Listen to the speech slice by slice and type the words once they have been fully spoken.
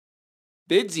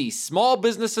Bidsy Small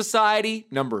Business Society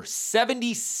number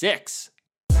 76.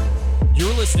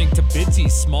 You're listening to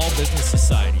Bidsy Small Business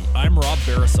Society. I'm Rob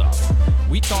Barasoff.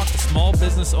 We talk to small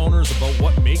business owners about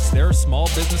what makes their small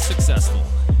business successful.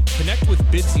 Connect with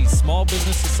Bidsy Small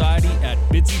Business Society at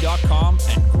bidsy.com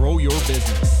and grow your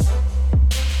business.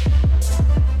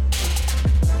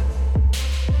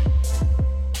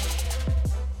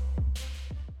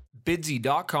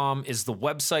 Bidsy.com is the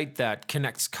website that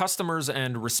connects customers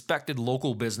and respected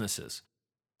local businesses.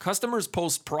 Customers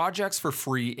post projects for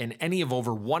free in any of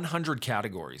over 100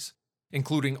 categories,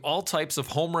 including all types of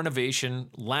home renovation,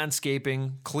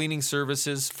 landscaping, cleaning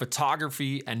services,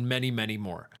 photography, and many, many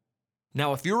more.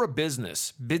 Now, if you're a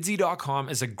business, Bidsy.com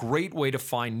is a great way to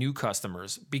find new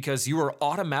customers because you are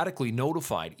automatically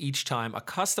notified each time a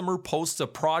customer posts a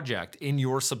project in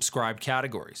your subscribed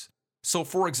categories. So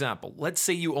for example, let's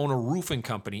say you own a roofing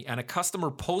company and a customer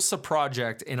posts a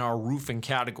project in our roofing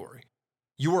category.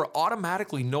 You are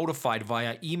automatically notified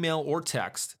via email or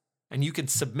text, and you can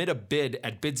submit a bid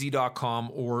at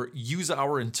bidsy.com or use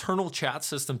our internal chat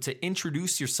system to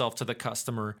introduce yourself to the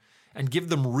customer and give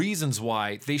them reasons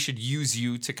why they should use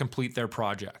you to complete their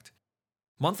project.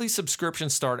 Monthly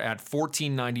subscriptions start at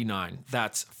 $14.99.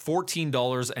 That's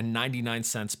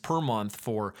 $14.99 per month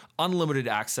for unlimited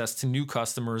access to new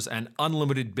customers and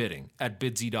unlimited bidding at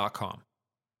bidsy.com.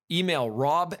 Email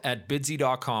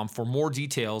rob@bidsy.com for more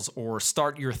details or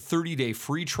start your 30-day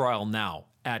free trial now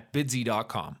at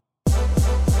bidsy.com.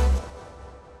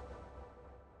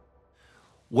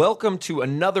 Welcome to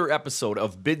another episode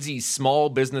of Bidsy Small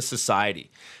Business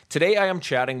Society. Today I am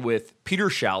chatting with Peter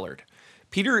Shallard.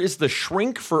 Peter is the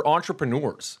shrink for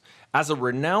entrepreneurs. As a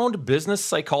renowned business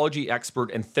psychology expert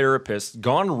and therapist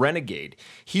gone renegade,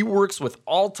 he works with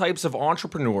all types of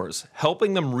entrepreneurs,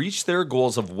 helping them reach their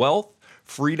goals of wealth,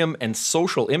 freedom, and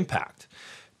social impact.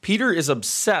 Peter is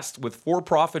obsessed with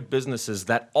for-profit businesses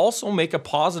that also make a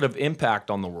positive impact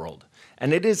on the world,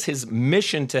 and it is his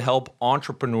mission to help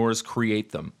entrepreneurs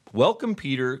create them. Welcome,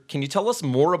 Peter. Can you tell us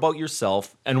more about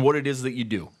yourself and what it is that you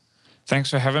do?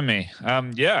 Thanks for having me.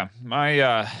 My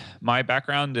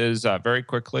background is very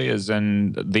quickly is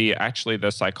in the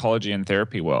psychology and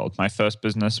therapy world. My first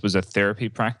business was a therapy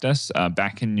practice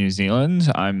back in New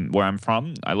Zealand. Where I'm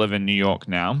from. I live in New York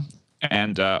now.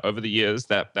 And over the years,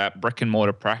 that brick and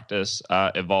mortar practice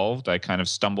evolved. I kind of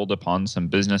stumbled upon some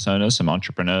business owners, some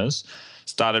entrepreneurs,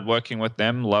 started working with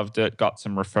them, loved it, got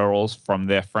some referrals from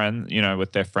their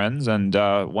with their friends. And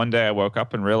one day I woke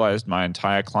up and realized my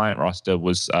entire client roster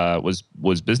was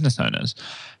business owners,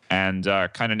 and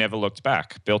kind of never looked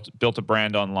back. Built a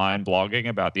brand online, blogging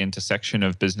about the intersection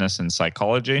of business and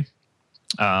psychology.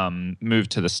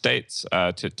 Moved to the States,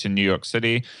 to New York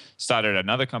City, started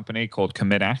another company called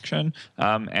Commit Action,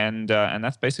 and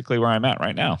that's basically where I'm at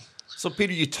right now. So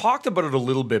Peter, you talked about it a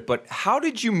little bit, but how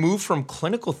did you move from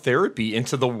clinical therapy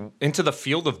into the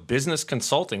field of business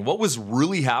consulting? What was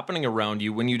really happening around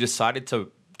you when you decided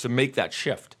to make that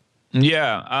shift?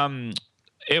 Yeah,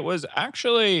 it was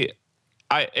actually...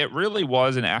 It really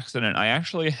was an accident. I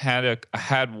actually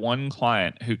had one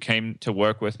client who came to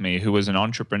work with me who was an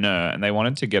entrepreneur, and they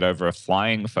wanted to get over a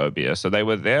flying phobia. So they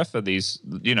were there for these,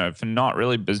 for not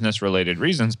really business related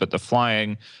reasons, but the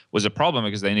flying was a problem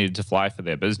because they needed to fly for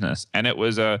their business. And it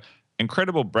was a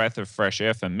incredible breath of fresh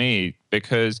air for me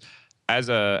because as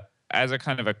a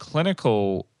kind of a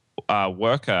clinical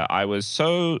worker, I was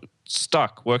so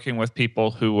stuck working with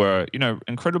people who were,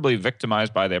 incredibly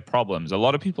victimized by their problems. A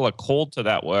lot of people are called to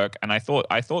that work, and I thought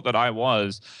that I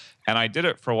was, and I did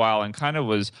it for a while and kind of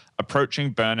was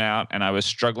approaching burnout, and I was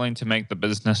struggling to make the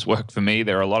business work for me.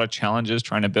 There are a lot of challenges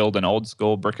trying to build an old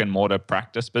school brick and mortar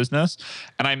practice business.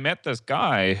 And I met this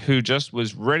guy who just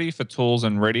was ready for tools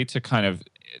and ready to kind of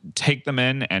take them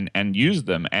in and use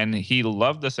them. And he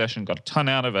loved the session, got a ton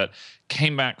out of it,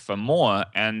 came back for more,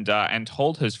 and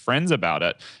told his friends about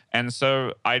it. And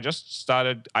so I just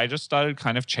started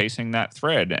kind of chasing that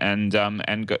thread, and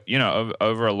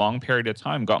over a long period of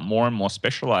time, got more and more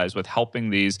specialized with helping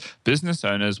these business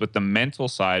owners with the mental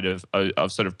side of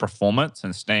sort of performance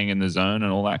and staying in the zone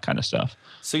and all that kind of stuff.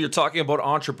 So you're talking about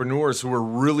entrepreneurs who are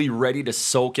really ready to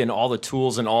soak in all the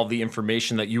tools and all the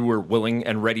information that you were willing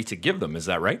and ready to give them. Is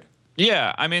that right?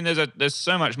 Yeah, I mean, there's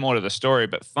so much more to the story,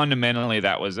 but fundamentally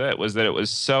that was it. Was that it was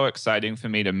so exciting for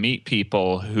me to meet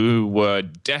people who were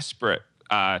desperate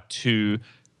to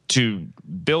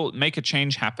make a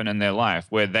change happen in their life,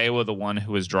 where they were the one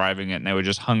who was driving it, and they were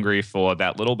just hungry for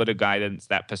that little bit of guidance,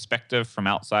 that perspective from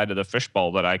outside of the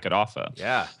fishbowl that I could offer.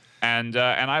 Yeah. And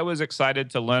I was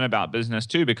excited to learn about business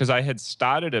too, because I had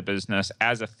started a business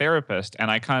as a therapist,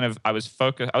 and I was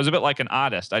focused. I was a bit like an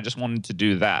artist. I just wanted to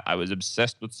do that. I was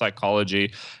obsessed with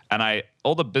psychology, and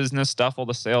all the business stuff, all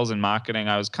the sales and marketing,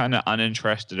 I was kind of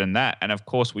uninterested in that. And of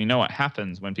course, we know what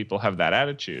happens when people have that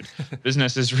attitude.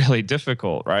 Business is really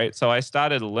difficult, right? So I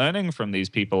started learning from these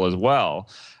people as well.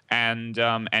 And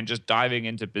just diving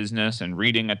into business and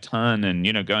reading a ton and,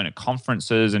 going to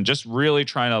conferences and just really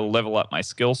trying to level up my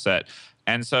skill set.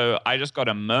 And so I just got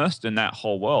immersed in that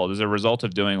whole world. As a result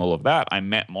of doing all of that, I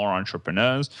met more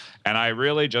entrepreneurs, and I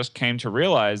really just came to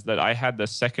realize that I had the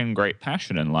second great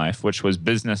passion in life, which was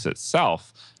business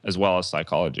itself, as well as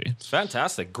psychology. It's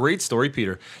fantastic. Great story,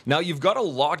 Peter. Now, you've got a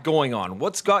lot going on.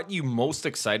 What's got you most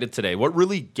excited today? What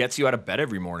really gets you out of bed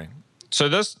every morning? So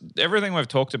everything we've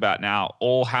talked about now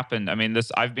all happened. I mean,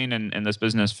 I've been in this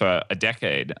business for a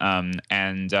decade, and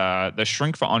the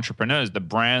Shrink for Entrepreneurs, the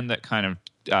brand that kind of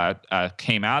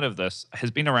came out of this,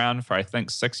 has been around for, I think,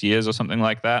 6 years or something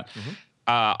like that. Mm-hmm.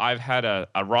 I've had a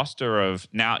roster of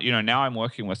now I'm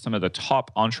working with some of the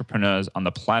top entrepreneurs on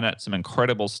the planet, some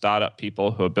incredible startup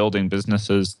people who are building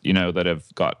businesses, that have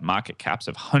got market caps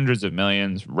of hundreds of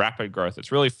millions, rapid growth.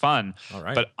 It's really fun. All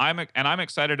right. But I'm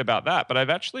excited about that. But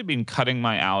I've actually been cutting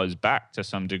my hours back to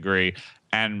some degree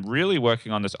and really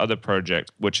working on this other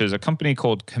project, which is a company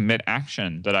called Commit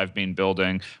Action that I've been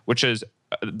building, which is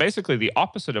basically the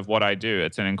opposite of what I do.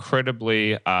 It's an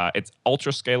incredibly, it's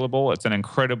ultra scalable. It's an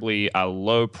incredibly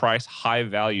low price, high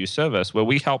value service where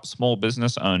we help small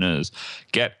business owners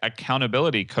get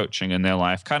accountability coaching in their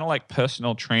life, kind of like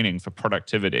personal training for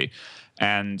productivity.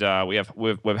 And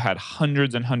we've had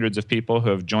hundreds and hundreds of people who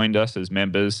have joined us as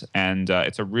members, and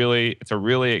it's a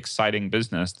really exciting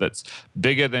business that's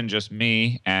bigger than just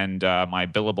me and my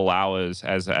billable hours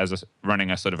as running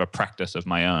a sort of a practice of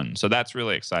my own. So that's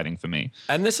really exciting for me.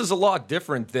 And this is a lot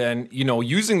different than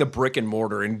using the brick and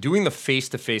mortar and doing the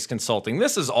face-to-face consulting.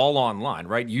 This is all online,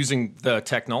 right? Using the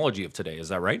technology of today. Is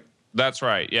that right? That's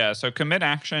right. Yeah. So Commit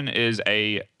Action is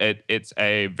it's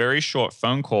a very short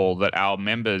phone call that our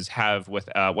members have with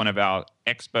one of our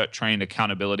expert trained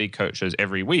accountability coaches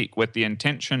every week, with the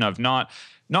intention of not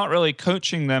really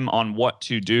coaching them on what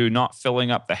to do, not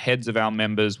filling up the heads of our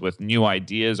members with new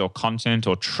ideas or content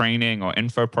or training or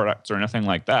info products or anything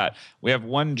like that. We have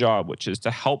one job, which is to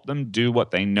help them do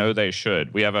what they know they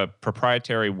should. We have a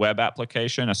proprietary web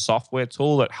application, a software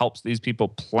tool that helps these people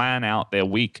plan out their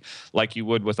week like you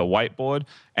would with a whiteboard.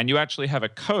 And you actually have a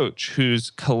coach who's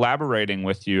collaborating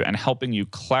with you and helping you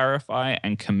clarify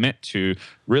and commit to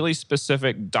really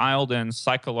specific, dialed in,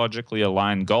 psychologically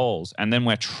aligned goals. And then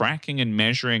we're tracking and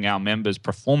measuring our members'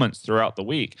 performance throughout the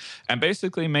week and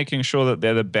basically making sure that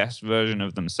they're the best version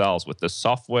of themselves with the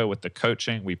software, with the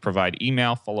coaching. We provide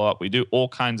email follow-up. We do all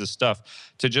kinds of stuff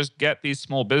to just get these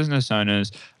small business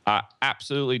owners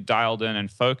absolutely dialed in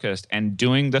and focused and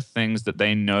doing the things that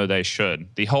they know they should.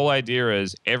 The whole idea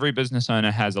is every business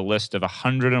owner has a list of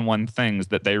 101 things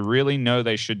that they really know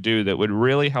they should do that would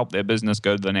really help their business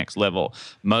go to the next level.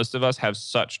 Most of us have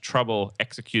such trouble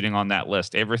executing on that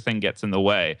list. Everything gets in the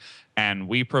way. And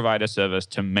we provide a service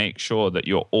to make sure that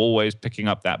you're always picking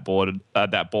up that ball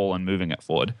and moving it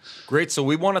forward. Great. So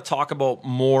we want to talk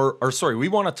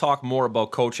more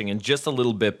about coaching in just a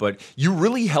little bit, but you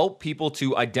really help people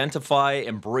to identify,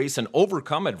 embrace, and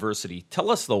overcome adversity. Tell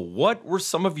us though, what were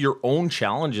some of your own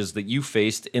challenges that you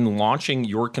faced in launching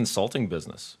your consulting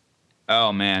business?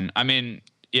 Oh man. I mean,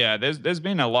 yeah, there's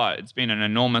been a lot. It's been an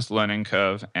enormous learning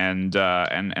curve, and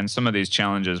some of these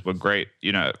challenges were great.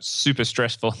 Super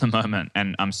stressful at the moment,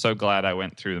 and I'm so glad I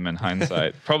went through them in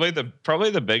hindsight. Probably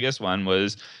the biggest one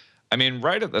was, I mean,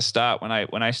 right at the start when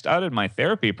I started my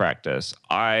therapy practice,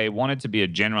 I wanted to be a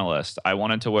generalist. I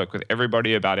wanted to work with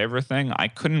everybody about everything. I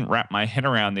couldn't wrap my head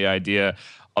around the idea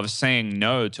of saying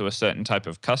no to a certain type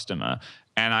of customer.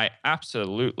 And I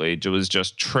absolutely was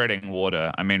just treading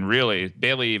water. I mean, really,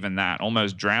 barely even that,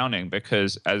 almost drowning,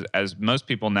 because as most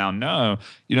people now know,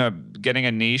 getting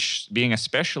a niche, being a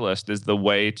specialist is the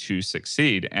way to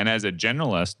succeed. And as a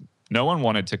generalist, no one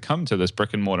wanted to come to this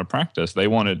brick and mortar practice. They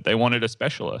wanted a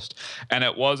specialist. And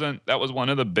that was one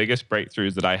of the biggest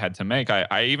breakthroughs that I had to make.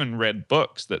 I even read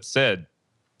books that said,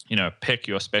 pick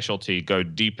your specialty, go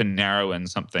deep and narrow in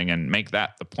something and make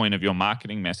that the point of your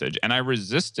marketing message. And I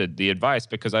resisted the advice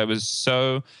because I was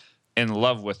so in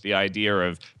love with the idea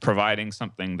of providing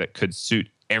something that could suit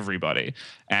everybody.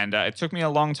 And it took me a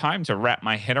long time to wrap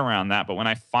my head around that. But when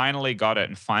I finally got it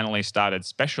and finally started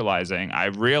specializing,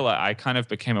 I kind of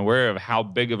became aware of how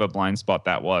big of a blind spot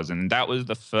that was. And that was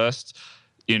the first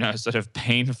sort of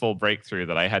painful breakthrough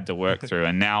that I had to work through.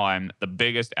 And now I'm the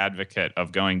biggest advocate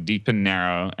of going deep and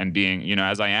narrow and being,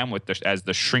 as I am as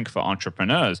the shrink for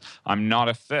entrepreneurs. I'm not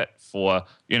a fit for,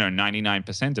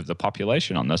 99% of the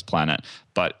population on this planet,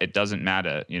 but it doesn't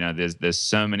matter. There's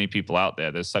so many people out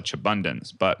there. There's such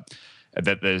abundance, but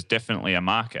that there's definitely a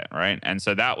market, right? And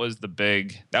so that was the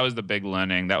big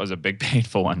learning. That was a big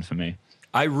painful one for me.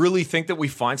 I really think that we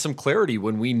find some clarity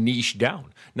when we niche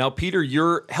down. Now, Peter,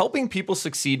 you're helping people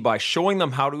succeed by showing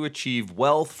them how to achieve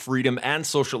wealth, freedom, and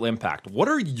social impact. What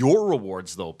are your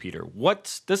rewards, though, Peter?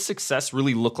 What does success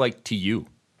really look like to you?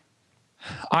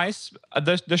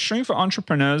 The Shrink for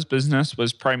Entrepreneurs business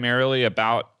was primarily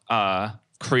about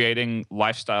creating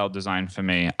lifestyle design for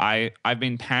me. I've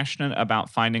been passionate about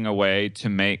finding a way to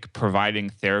make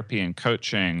providing therapy and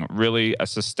coaching really a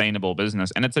sustainable business.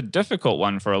 And it's a difficult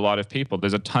one for a lot of people.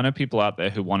 There's a ton of people out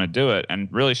there who want to do it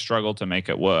and really struggle to make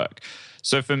it work.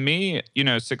 So for me,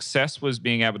 success was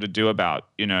being able to do about,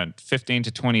 15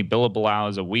 to 20 billable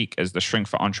hours a week as the Shrink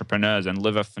for Entrepreneurs and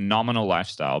live a phenomenal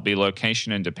lifestyle, be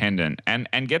location independent,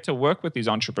 and get to work with these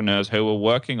entrepreneurs who were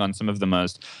working on some of the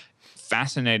most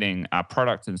fascinating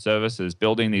products and services,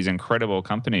 building these incredible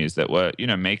companies that were,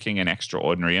 making an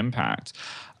extraordinary impact.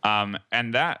 And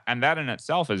that in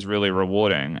itself is really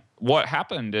rewarding. What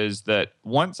happened is that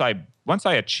once I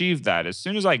achieved that, as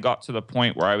soon as I got to the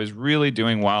point where I was really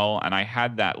doing well and I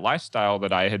had that lifestyle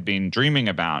that I had been dreaming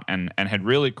about and had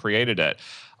really created it,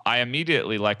 I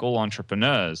immediately, like all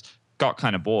entrepreneurs, got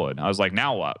kind of bored. I was like,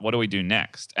 now what? What do we do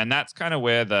next? And that's kind of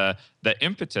where the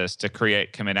impetus to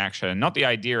create Commit Action, not the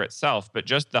idea itself, but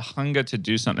just the hunger to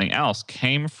do something else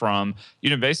came from,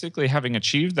 basically having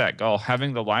achieved that goal,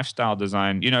 having the lifestyle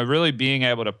design, really being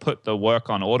able to put the work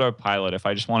on autopilot if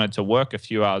I just wanted to work a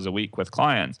few hours a week with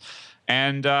clients.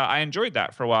 And I enjoyed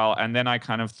that for a while. And then I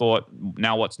kind of thought,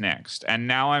 now what's next? And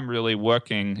now I'm really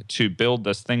working to build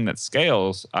this thing that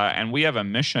scales. And we have a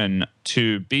mission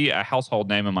to be a household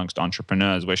name amongst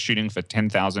entrepreneurs. We're shooting for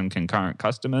 10,000 concurrent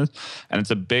customers. And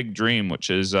it's a big dream, which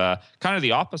is kind of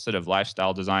the opposite of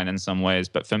lifestyle design in some ways.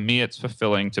 But for me, it's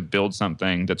fulfilling to build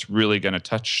something that's really going to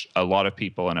touch a lot of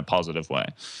people in a positive way.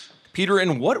 Peter,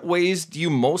 in what ways do you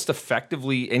most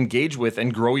effectively engage with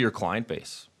and grow your client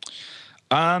base?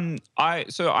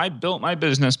 I built my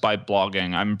business by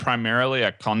blogging. I'm primarily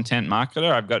a content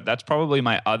marketer. That's probably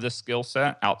my other skill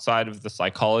set outside of the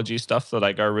psychology stuff that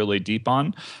I go really deep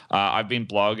on. I've been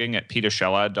blogging at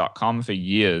petershallard.com for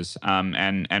years,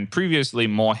 and previously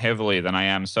more heavily than I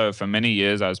am. So for many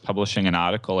years, I was publishing an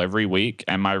article every week,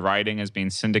 and my writing has been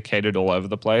syndicated all over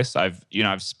the place. I've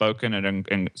spoken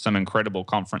at some incredible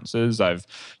conferences. I've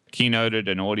keynoted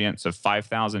an audience of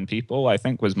 5,000 people, I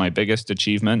think was my biggest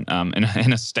achievement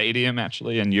in a stadium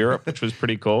actually in Europe, which was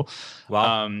pretty cool.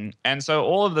 Wow. And so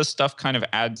all of this stuff kind of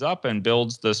adds up and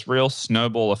builds this real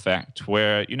snowball effect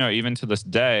where, even to this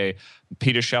day,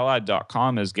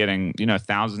 petershallard.com is getting,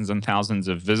 thousands and thousands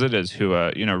of visitors who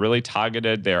are, really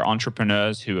targeted. They're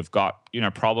entrepreneurs who have got,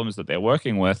 problems that they're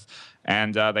working with.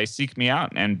 And they seek me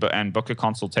out and book a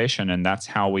consultation, and that's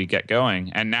how we get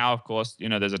going. And now, of course,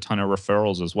 there's a ton of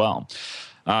referrals as well.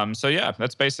 So yeah,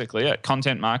 that's basically it.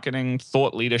 Content marketing,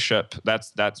 thought leadership.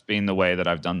 That's been the way that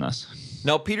I've done this.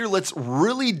 Now, Peter, let's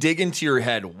really dig into your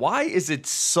head. Why is it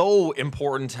so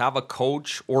important to have a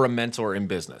coach or a mentor in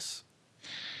business?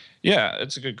 Yeah,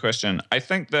 it's a good question. I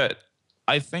think that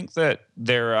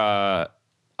there are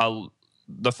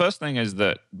the first thing is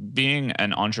that being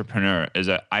an entrepreneur is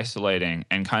an isolating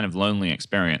and kind of lonely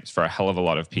experience for a hell of a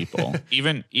lot of people.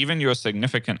 even your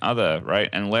significant other, right?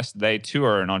 Unless they too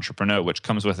are an entrepreneur, which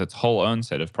comes with its whole own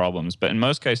set of problems. But in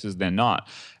most cases, they're not.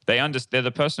 They're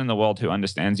the person in the world who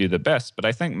understands you the best. But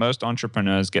I think most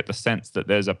entrepreneurs get the sense that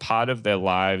there's a part of their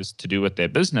lives to do with their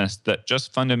business that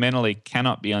just fundamentally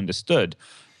cannot be understood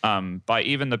by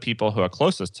even the people who are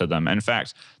closest to them. In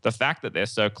fact, the fact that they're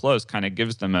so close kind of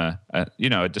gives them a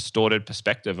distorted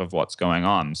perspective of what's going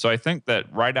on. So I think that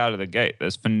right out of the gate,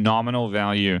 there's phenomenal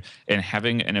value in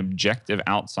having an objective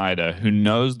outsider who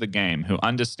knows the game, who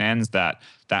understands that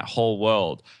whole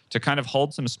world, to kind of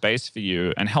hold some space for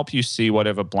you and help you see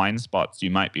whatever blind spots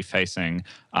you might be facing,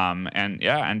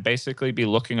 and basically be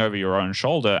looking over your own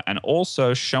shoulder and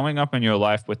also showing up in your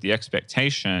life with the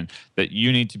expectation that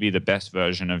you need to be the best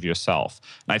version of yourself.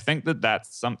 And I think that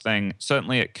that's something,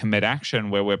 certainly at Commit Action,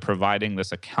 where we're providing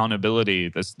this accountability,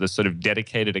 this sort of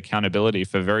dedicated accountability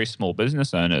for very small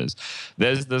business owners.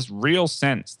 There's this real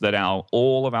sense that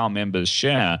all of our members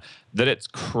share, that it's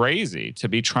crazy to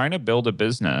be trying to build a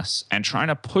business and trying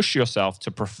to push yourself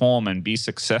to perform and be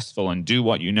successful and do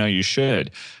what you know you should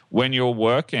when you're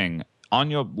working on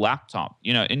your laptop,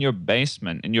 in your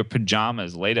basement, in your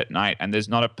pajamas late at night, and there's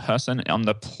not a person on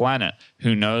the planet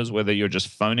who knows whether you're just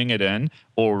phoning it in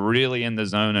or really in the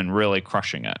zone and really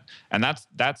crushing it. And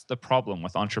that's the problem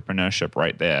with entrepreneurship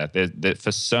right there.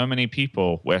 For so many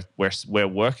people, we're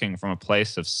working from a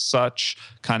place of such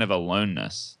kind of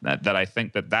aloneness that I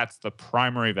think that's the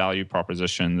primary value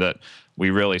proposition that we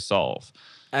really solve.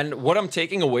 And what I'm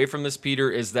taking away from this, Peter,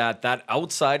 is that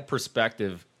outside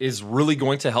perspective is really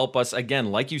going to help us, again,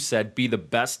 like you said, be the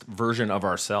best version of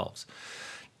ourselves.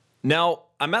 Now,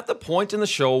 I'm at the point in the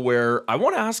show where I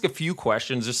want to ask a few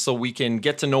questions just so we can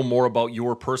get to know more about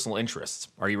your personal interests.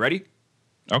 Are you ready?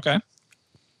 Okay.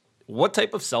 What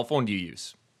type of cell phone do you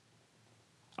use?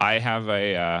 I have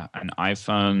an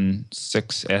iPhone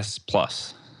 6S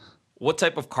Plus. What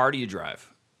type of car do you drive?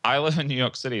 I live in New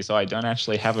York City, so I don't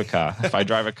actually have a car. If I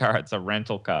drive a car, it's a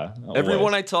rental car. Always.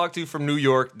 Everyone I talk to from New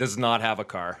York does not have a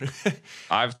car.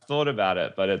 I've thought about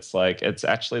it, but it's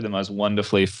actually the most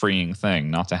wonderfully freeing thing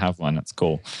not to have one. It's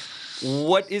cool.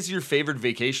 What is your favorite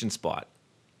vacation spot?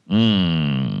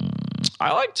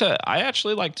 I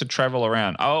actually like to travel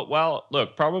around. Oh, well,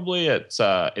 look, probably it's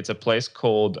a place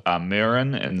called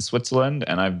Mürren in Switzerland,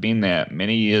 and I've been there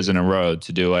many years in a row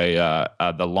to do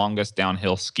the longest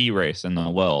downhill ski race in the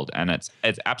world, and it's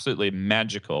absolutely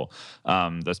magical.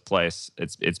 This place,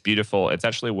 it's beautiful. It's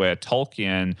actually where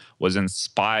Tolkien was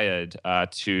inspired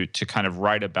to kind of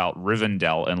write about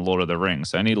Rivendell in Lord of the Rings.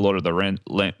 So any Lord of the Rings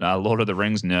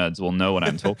nerds will know what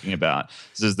I'm talking about.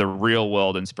 This is the real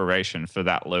world inspiration for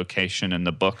that location in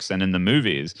the books and in the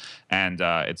movies, and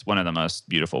it's one of the most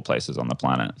beautiful places on the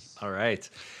planet. All right.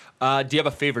 Do you have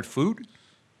a favorite food?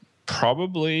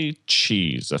 Probably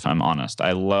cheese, if I'm honest.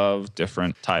 I love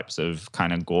different types of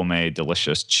kind of gourmet,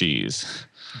 delicious cheese.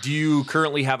 Do you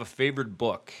currently have a favorite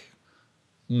book?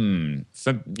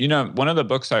 So, one of the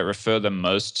books I refer the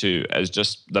most to as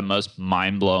just the most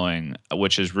mind-blowing,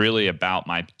 which is really about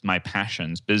my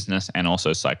passions, business and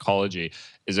also psychology,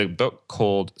 is a book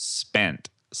called Spent: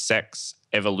 Sex,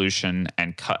 Evolution,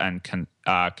 and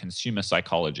Consumer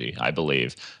Psychology, I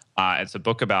believe. It's a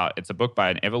book by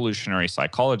an evolutionary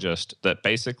psychologist that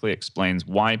basically explains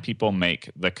why people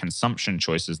make the consumption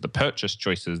choices, the purchase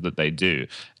choices that they do.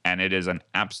 And it is an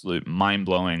absolute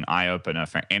mind-blowing eye-opener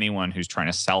for anyone who's trying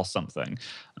to sell something.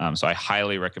 So I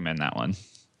highly recommend that one.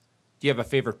 Do you have a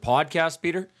favorite podcast,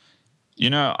 Peter?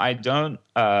 I don't.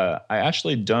 I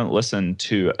actually don't listen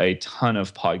to a ton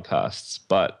of podcasts,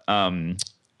 but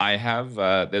I have.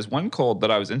 There's one that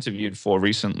I was interviewed for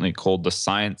recently called "The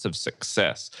Science of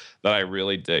Success" that I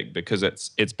really dig, because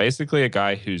it's basically a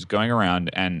guy who's going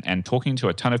around and talking to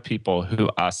a ton of people who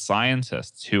are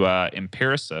scientists, who are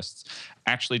empiricists,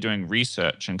 actually doing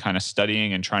research and kind of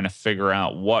studying and trying to figure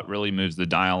out what really moves the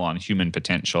dial on human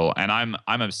potential. And I'm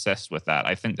obsessed with that.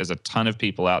 I think there's a ton of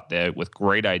people out there with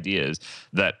great ideas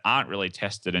that aren't really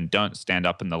tested and don't stand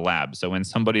up in the lab. So when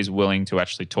somebody's willing to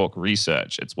actually talk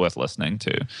research, it's worth listening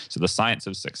to. So The Science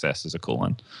of Success is a cool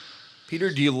one. Peter,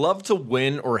 do you love to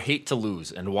win or hate to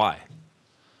lose, and why?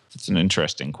 It's an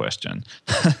interesting question.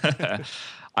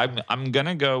 I'm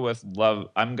gonna go with love.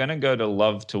 I'm gonna go to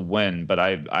love to win, but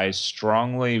I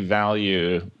strongly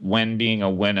value when being a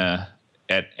winner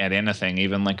at anything,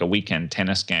 even like a weekend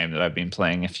tennis game that I've been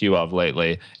playing a few of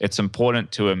lately. It's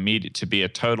important to be a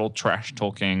total trash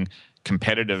talking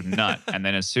competitive nut, and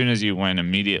then as soon as you win,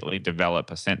 immediately develop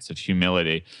a sense of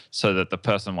humility so that the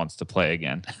person wants to play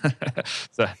again.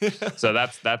 so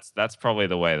that's probably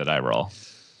the way that I roll.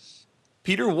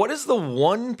 Peter, what is the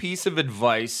one piece of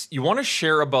advice you want to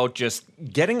share about just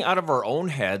getting out of our own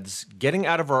heads, getting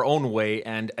out of our own way,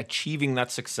 and achieving that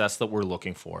success that we're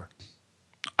looking for?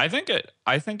 I think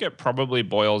it probably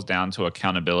boils down to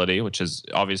accountability, which is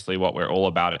obviously what we're all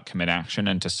about at Commit Action,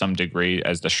 and to some degree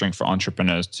as the Shrink for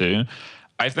Entrepreneurs too.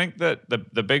 I think that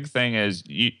the big thing is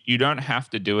you don't have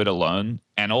to do it alone,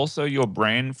 and also your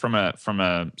brain from a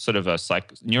sort of a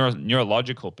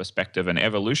neurological perspective and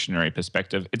evolutionary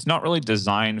perspective, it's not really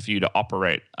designed for you to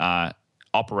operate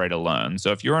alone.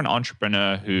 So if you're an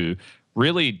entrepreneur who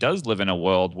really does live in a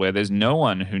world where there's no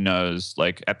one who knows,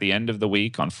 like at the end of the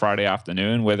week on Friday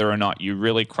afternoon, whether or not you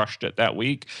really crushed it that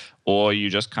week, or you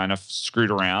just kind of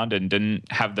screwed around and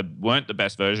weren't the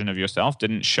best version of yourself,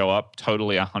 didn't show up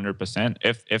totally 100%.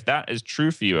 If that is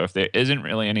true for you, if there isn't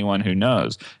really anyone who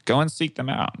knows, go and seek them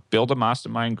out. Build a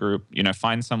mastermind group,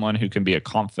 find someone who can be a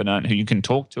confidant, who you can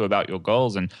talk to about your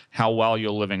goals and how well you're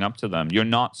living up to them. You're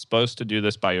not supposed to do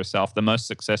this by yourself. The most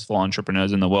successful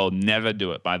entrepreneurs in the world never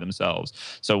do it by themselves.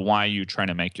 So why are you trying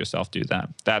to make yourself do that?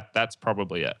 That's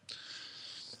probably it.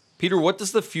 Peter, what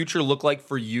does the future look like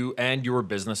for you and your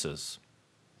businesses?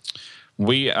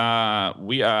 We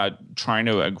are trying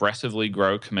to aggressively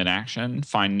grow Commit Action,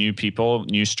 find new people,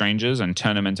 new strangers, and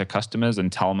turn them into customers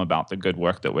and tell them about the good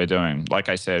work that we're doing. Like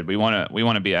I said, we want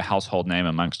to be a household name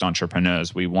amongst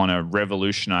entrepreneurs. We want to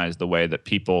revolutionize the way that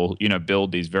people,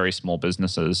 build these very small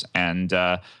businesses, and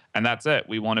that's it.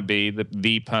 We want to be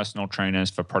the personal trainers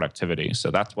for productivity.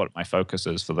 So that's what my focus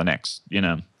is for the next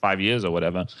 5 years or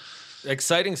whatever.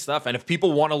 Exciting stuff. And if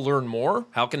people want to learn more,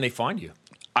 how can they find you?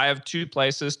 I have two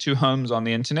homes on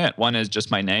the internet. One is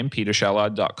just my name,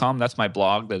 petershallard.com. That's my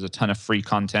blog. There's a ton of free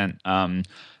content and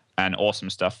awesome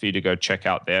stuff for you to go check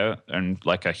out there, and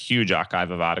like a huge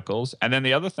archive of articles. And then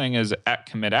the other thing is at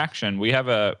Commit Action, we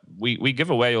give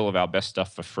away all of our best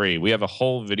stuff for free. We have a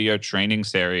whole video training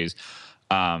series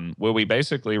where we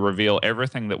basically reveal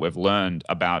everything that we've learned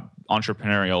about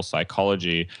entrepreneurial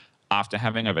psychology after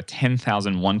having over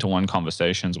 10,000 one-to-one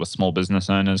conversations with small business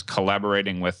owners,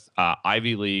 collaborating with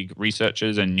Ivy League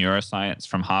researchers in neuroscience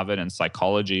from Harvard and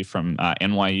psychology from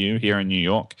NYU here in New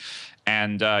York.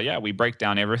 And we break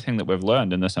down everything that we've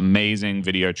learned in this amazing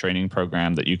video training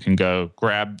program that you can go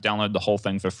download the whole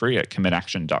thing for free at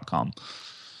commitaction.com.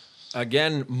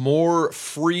 Again, more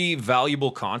free,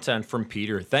 valuable content from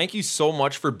Peter. Thank you so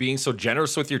much for being so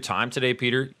generous with your time today,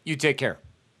 Peter. You take care.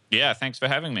 Yeah, thanks for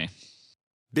having me.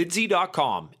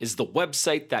 Bidsy.com is the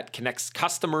website that connects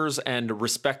customers and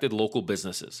respected local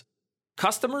businesses.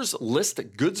 Customers list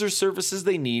goods or services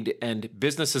they need, and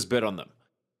businesses bid on them.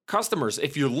 Customers,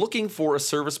 if you're looking for a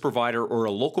service provider or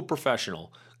a local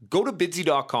professional, go to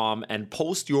Bidsy.com and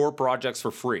post your projects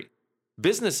for free.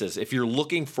 Businesses, if you're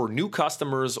looking for new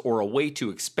customers or a way to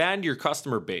expand your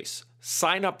customer base,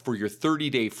 sign up for your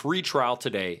 30-day free trial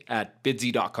today at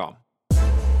Bidsy.com.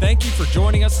 Thank you for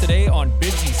joining us today on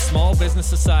Bidsy Small Business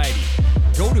Society.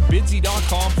 Go to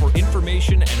Bidsy.com for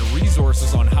information and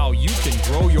resources on how you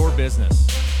can grow your business.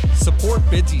 Support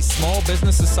Bidsy Small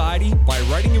Business Society by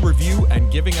writing a review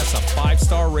and giving us a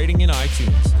 5-star rating in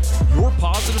iTunes. Your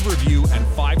positive review and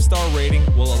 5-star rating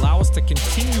will allow us to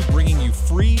continue bringing you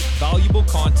free, valuable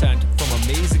content from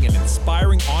amazing and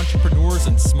inspiring entrepreneurs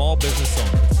and small business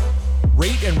owners.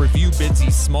 Rate and review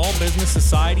Bidsy Small Business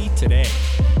Society today.